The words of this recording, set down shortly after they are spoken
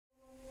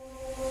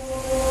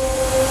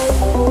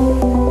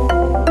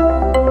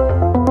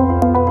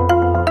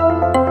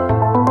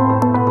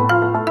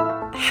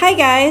Hi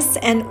guys,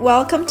 and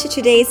welcome to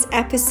today's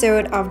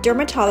episode of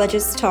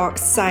Dermatologist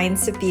Talks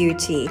Science of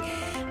Beauty.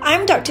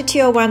 I'm Dr.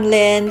 Teo Wan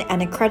Lin,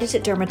 an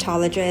accredited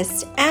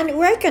dermatologist, and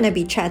we're going to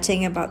be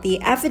chatting about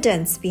the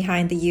evidence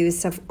behind the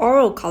use of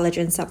oral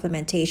collagen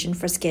supplementation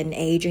for skin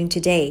aging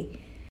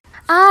today.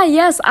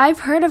 Yes, I've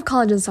heard of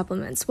collagen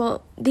supplements.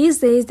 Well, these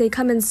days they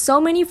come in so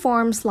many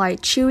forms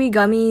like chewy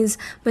gummies,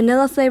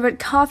 vanilla-flavored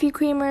coffee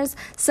creamers,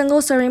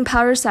 single-serving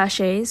powder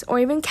sachets, or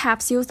even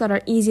capsules that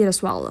are easy to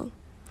swallow.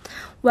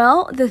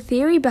 Well, the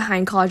theory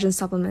behind collagen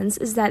supplements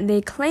is that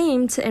they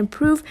claim to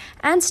improve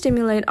and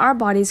stimulate our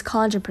body's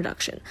collagen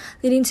production,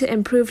 leading to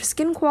improved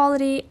skin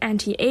quality,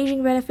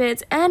 anti-aging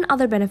benefits, and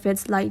other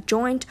benefits like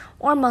joint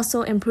or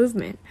muscle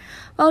improvement.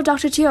 Well,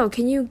 Dr. Teo,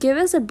 can you give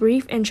us a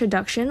brief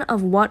introduction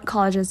of what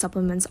collagen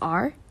supplements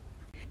are?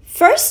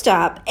 First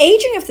up,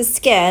 aging of the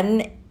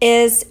skin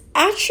is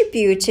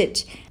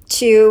attributed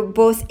to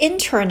both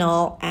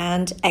internal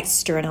and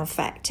external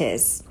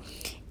factors.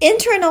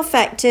 Internal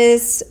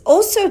factors,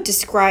 also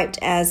described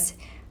as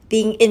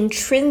being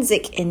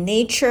intrinsic in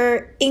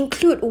nature,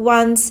 include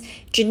one's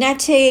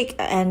genetic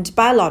and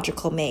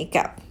biological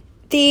makeup.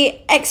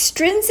 The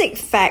extrinsic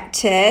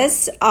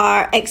factors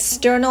are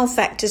external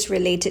factors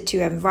related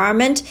to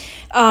environment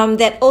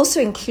that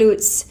also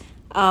includes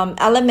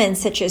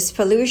elements such as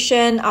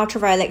pollution,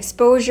 ultraviolet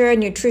exposure,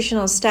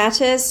 nutritional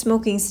status,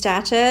 smoking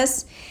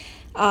status,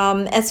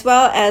 as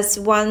well as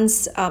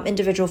one's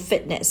individual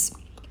fitness.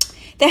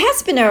 There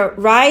has been a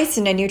rise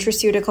in the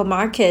nutraceutical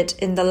market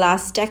in the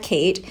last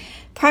decade,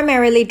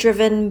 primarily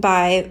driven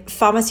by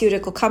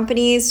pharmaceutical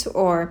companies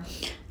or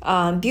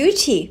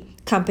beauty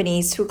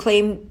companies who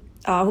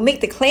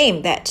make the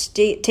claim that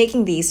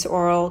taking these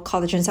oral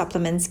collagen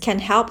supplements can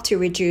help to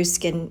reduce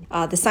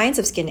the signs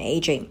of skin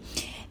aging.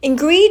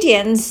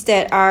 Ingredients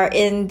that are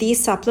in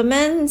these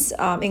supplements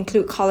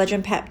include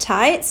collagen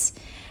peptides.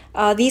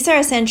 These are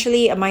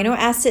essentially amino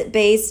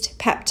acid-based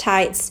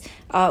peptides,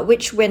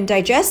 which when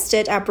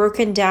digested are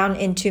broken down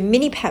into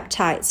mini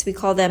peptides. We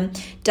call them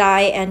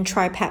di- and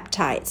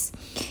tripeptides.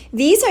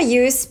 These are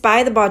used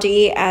by the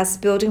body as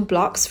building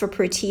blocks for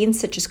proteins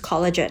such as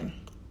collagen.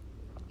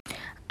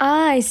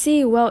 I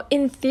see. Well,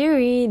 in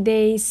theory,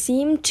 they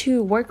seem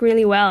to work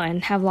really well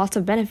and have lots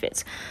of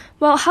benefits.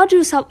 Well, how do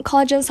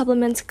collagen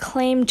supplements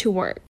claim to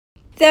work?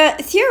 The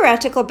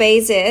theoretical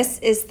basis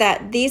is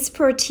that these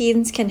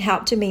proteins can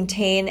help to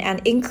maintain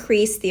and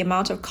increase the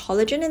amount of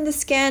collagen in the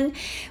skin,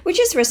 which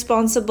is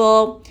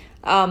responsible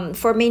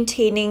for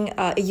maintaining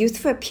a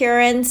youthful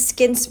appearance,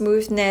 skin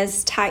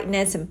smoothness,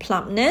 tightness, and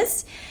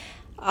plumpness.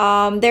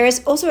 There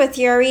is also a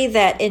theory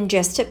that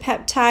ingested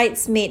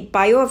peptides made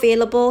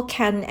bioavailable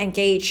can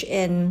engage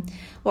in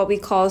what we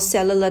call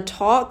cellular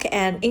talk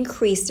and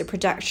increase the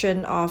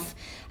production of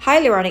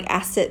hyaluronic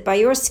acid by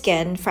your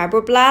skin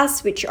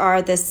fibroblasts, which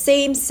are the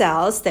same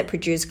cells that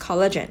produce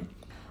collagen.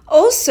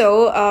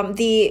 Also,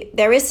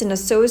 there is an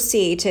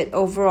associated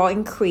overall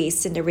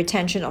increase in the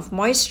retention of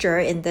moisture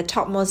in the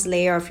topmost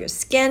layer of your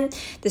skin,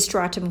 the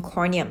stratum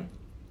corneum.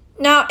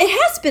 Now, it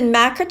has been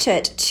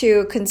marketed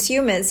to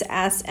consumers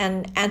as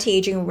an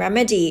anti-aging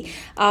remedy.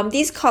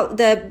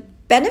 The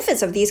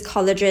benefits of these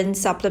collagen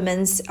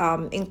supplements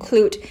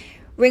include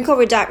wrinkle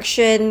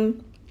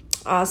reduction,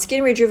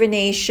 skin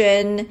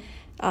rejuvenation,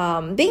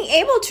 being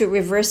able to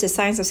reverse the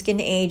signs of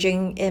skin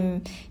aging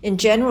in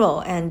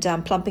general, and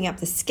plumping up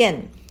the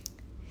skin.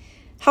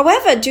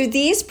 However, do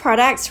these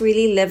products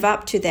really live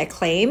up to their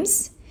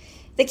claims?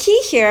 The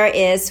key here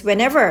is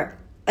whenever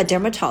a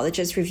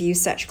dermatologist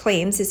reviews such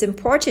claims, it's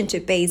important to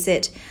base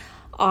it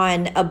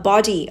on a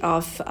body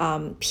of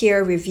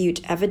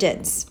peer-reviewed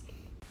evidence.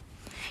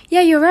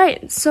 Yeah, you're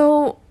right.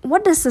 So,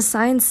 what does the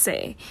science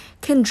say?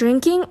 Can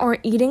drinking or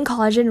eating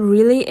collagen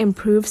really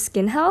improve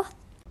skin health?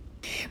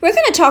 We're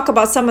going to talk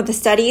about some of the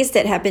studies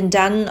that have been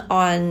done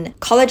on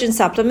collagen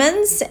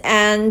supplements,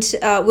 and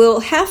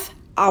we'll have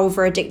our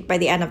verdict by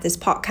the end of this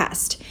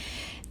podcast.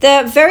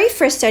 The very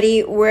first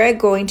study we're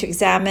going to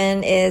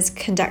examine is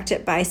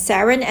conducted by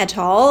Sarin et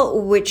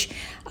al., which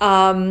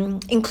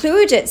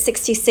included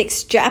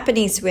 66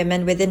 Japanese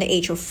women within the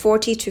age of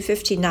 40 to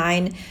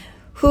 59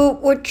 who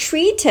were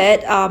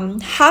treated,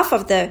 half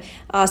of the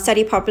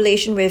study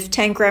population, with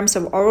 10 grams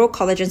of oral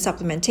collagen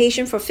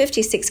supplementation for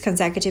 56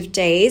 consecutive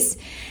days,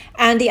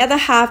 and the other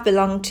half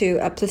belonged to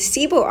a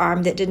placebo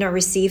arm that did not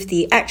receive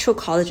the actual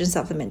collagen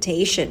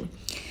supplementation.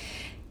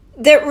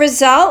 The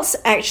results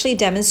actually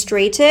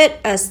demonstrated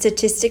a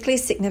statistically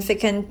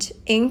significant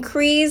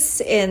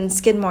increase in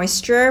skin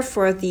moisture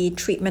for the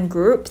treatment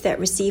group that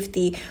received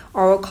the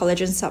oral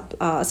collagen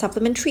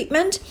supplement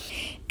treatment.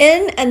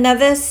 In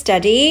another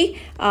study,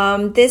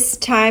 this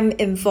time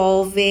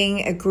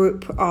involving a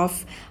group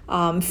of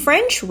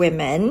French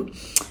women,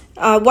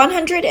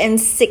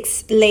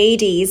 106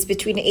 ladies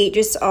between the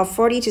ages of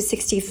 40 to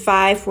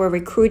 65 were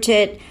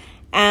recruited,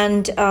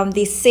 and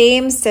the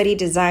same study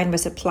design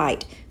was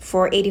applied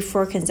for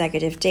 84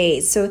 consecutive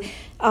days. So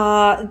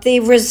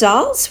the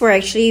results were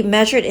actually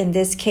measured in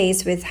this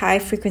case with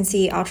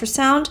high-frequency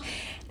ultrasound,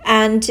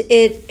 And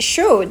it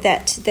showed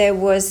that there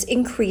was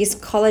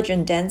increased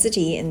collagen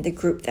density in the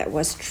group that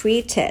was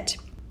treated.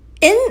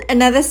 In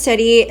another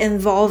study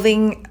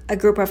involving a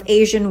group of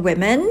Asian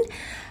women,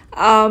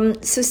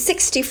 so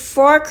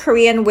 64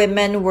 Korean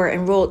women were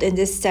enrolled in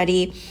this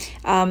study,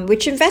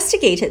 which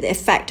investigated the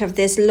effect of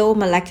this low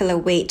molecular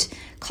weight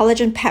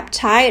collagen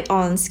peptide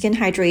on skin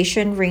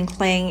hydration,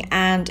 wrinkling,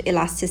 and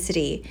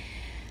elasticity.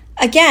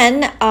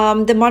 Again,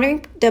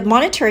 the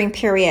monitoring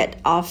period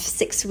of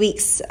 6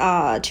 weeks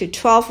to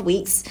 12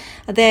 weeks,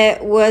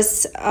 there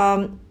was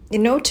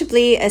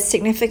notably a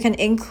significant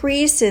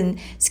increase in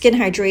skin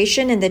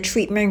hydration in the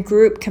treatment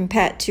group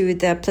compared to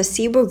the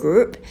placebo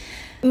group.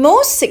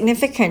 Most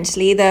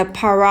significantly, the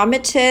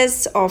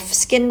parameters of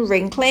skin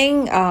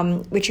wrinkling,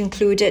 which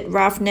included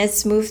roughness,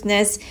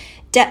 smoothness,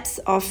 depth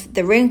of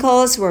the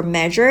wrinkles were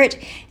measured,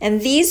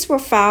 and these were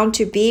found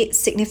to be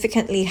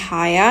significantly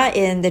higher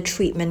in the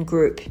treatment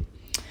group.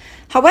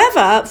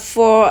 However,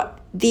 for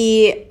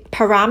the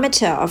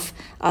parameter of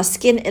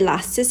skin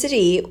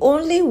elasticity,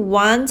 only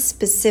one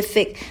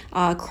specific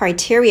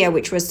criteria,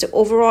 which was the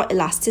overall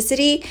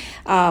elasticity,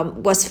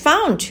 was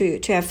found to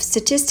have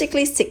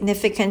statistically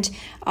significant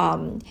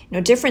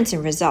difference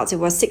in results. It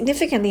was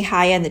significantly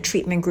higher in the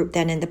treatment group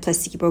than in the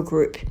placebo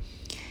group.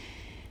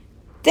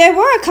 There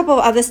were a couple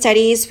of other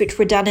studies which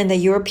were done in the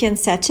European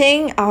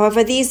setting.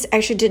 However, these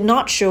actually did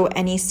not show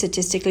any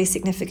statistically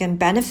significant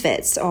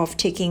benefits of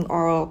taking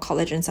oral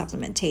collagen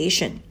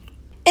supplementation.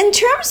 In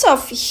terms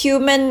of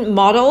human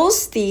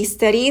models, the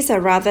studies are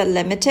rather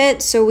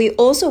limited, so we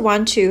also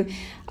want to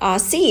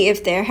see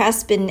if there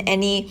has been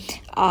any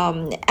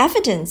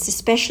evidence,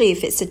 especially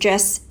if it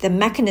suggests the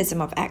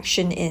mechanism of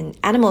action in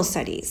animal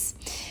studies.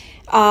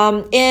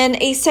 In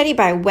a study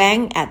by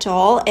Wang et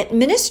al.,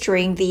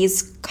 administering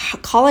these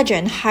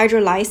collagen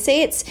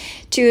hydrolysates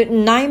to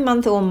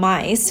 9-month-old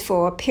mice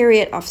for a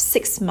period of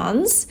 6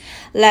 months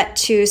led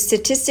to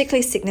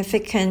statistically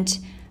significant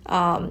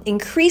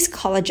increased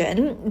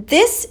collagen.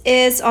 This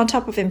is on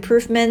top of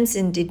improvements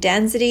in the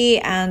density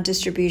and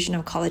distribution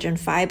of collagen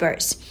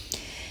fibers.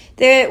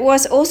 There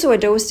was also a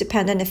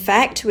dose-dependent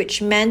effect,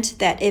 which meant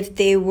that if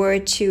they were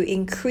to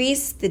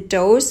increase the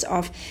dose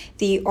of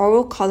the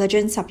oral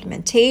collagen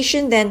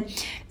supplementation, then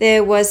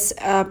there was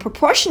a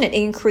proportionate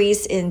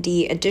increase in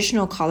the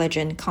additional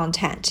collagen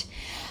content.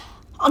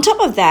 On top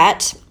of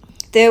that,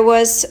 there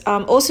was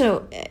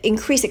also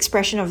increased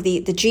expression of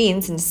the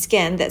genes in the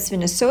skin that's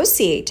been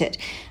associated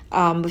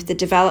with the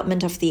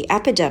development of the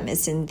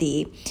epidermis in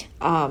the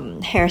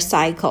hair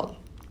cycle.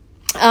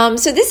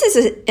 So this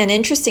is an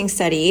interesting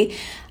study.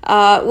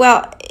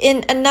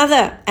 In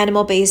another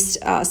animal-based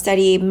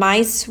study,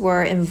 mice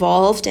were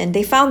involved, and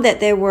they found that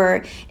there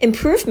were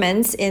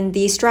improvements in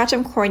the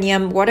stratum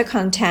corneum water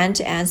content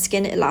and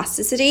skin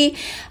elasticity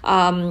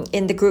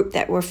in the group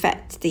that were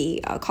fed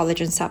the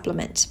collagen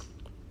supplement.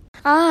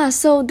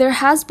 So there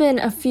has been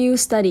a few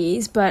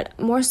studies, but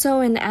more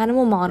so in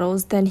animal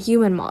models than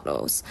human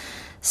models.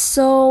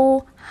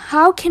 So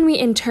how can we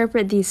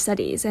interpret these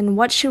studies, and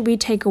what should we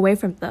take away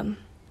from them?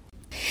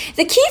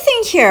 The key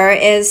thing here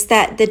is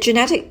that the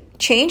genetic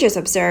changes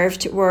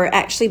observed were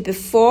actually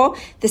before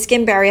the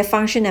skin barrier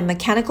function and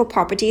mechanical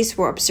properties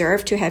were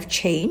observed to have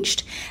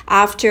changed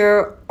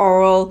after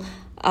oral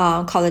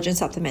collagen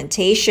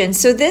supplementation.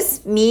 So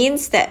this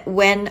means that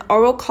when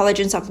oral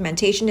collagen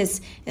supplementation is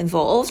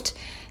involved,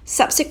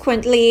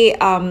 subsequently,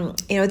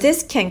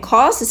 this can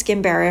cause the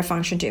skin barrier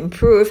function to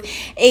improve.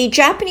 A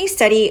Japanese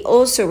study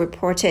also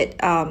reported,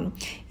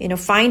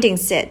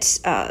 findings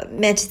that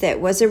meant there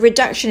was a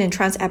reduction in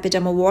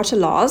transepidermal water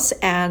loss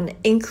and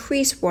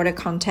increased water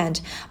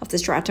content of the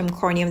stratum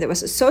corneum that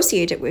was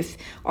associated with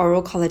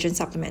oral collagen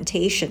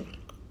supplementation.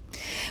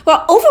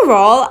 Well,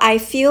 overall, I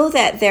feel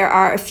that there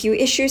are a few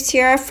issues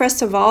here.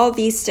 First of all,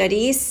 these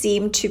studies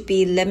seem to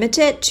be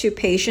limited to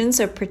patients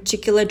of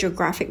particular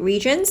geographic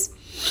regions.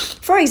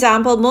 For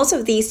example, most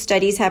of these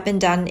studies have been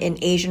done in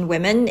Asian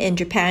women in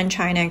Japan,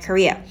 China, and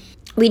Korea.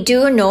 We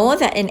do know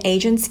that in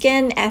Asian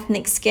skin,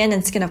 ethnic skin,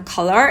 and skin of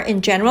color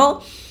in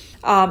general,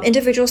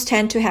 individuals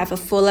tend to have a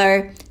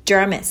fuller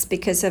dermis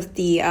because of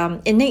the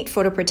innate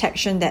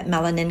photoprotection that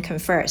melanin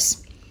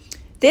confers.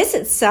 This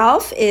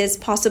itself is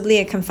possibly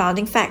a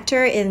confounding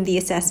factor in the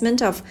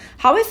assessment of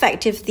how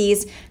effective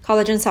these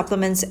collagen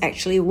supplements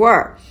actually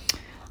were.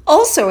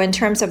 Also, in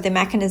terms of the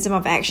mechanism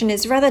of action,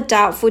 it's rather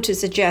doubtful to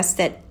suggest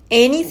that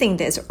anything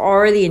that's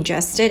orally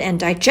ingested and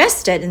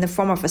digested in the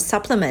form of a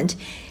supplement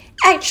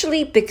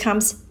actually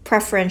becomes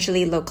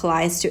preferentially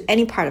localized to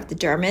any part of the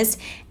dermis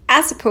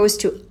as opposed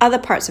to other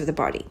parts of the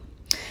body.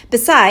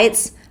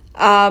 Besides,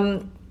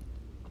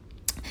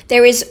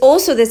 there is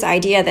also this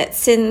idea that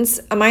since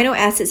amino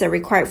acids are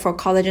required for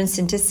collagen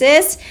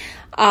synthesis,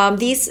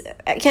 these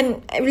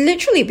can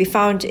literally be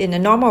found in a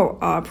normal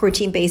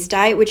protein-based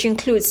diet, which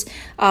includes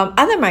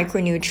other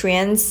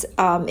micronutrients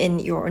in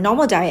your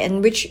normal diet,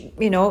 and which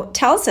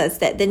tells us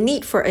that the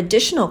need for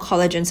additional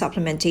collagen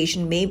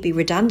supplementation may be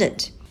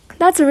redundant.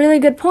 That's a really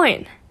good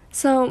point.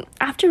 So,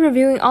 after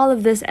reviewing all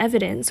of this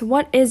evidence,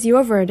 what is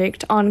your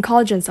verdict on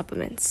collagen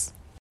supplements?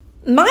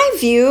 My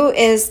view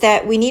is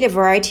that we need a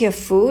variety of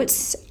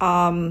foods,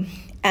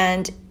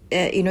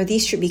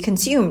 these should be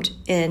consumed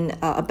in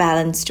a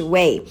balanced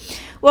way.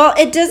 Well,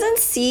 it doesn't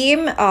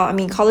seem,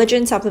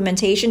 collagen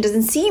supplementation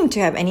doesn't seem to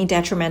have any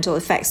detrimental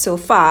effects so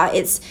far.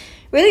 It's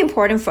really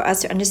important for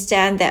us to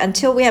understand that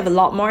until we have a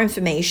lot more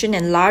information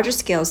and larger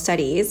scale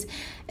studies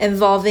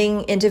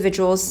involving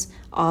individuals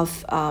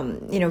of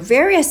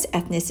various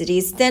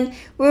ethnicities, then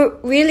we'll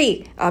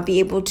really be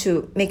able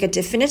to make a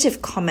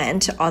definitive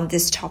comment on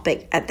this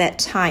topic at that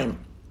time.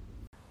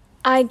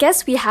 I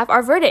guess we have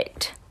our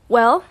verdict.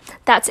 Well,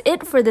 that's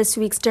it for this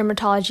week's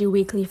Dermatology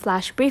Weekly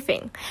Flash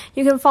Briefing.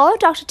 You can follow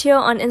Dr. Teo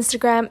on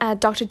Instagram at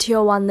Dr.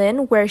 Teo Wan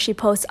Lin, where she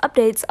posts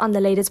updates on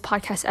the latest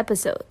podcast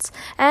episodes.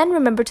 And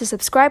remember to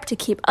subscribe to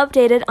keep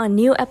updated on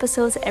new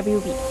episodes every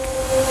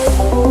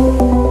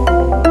week.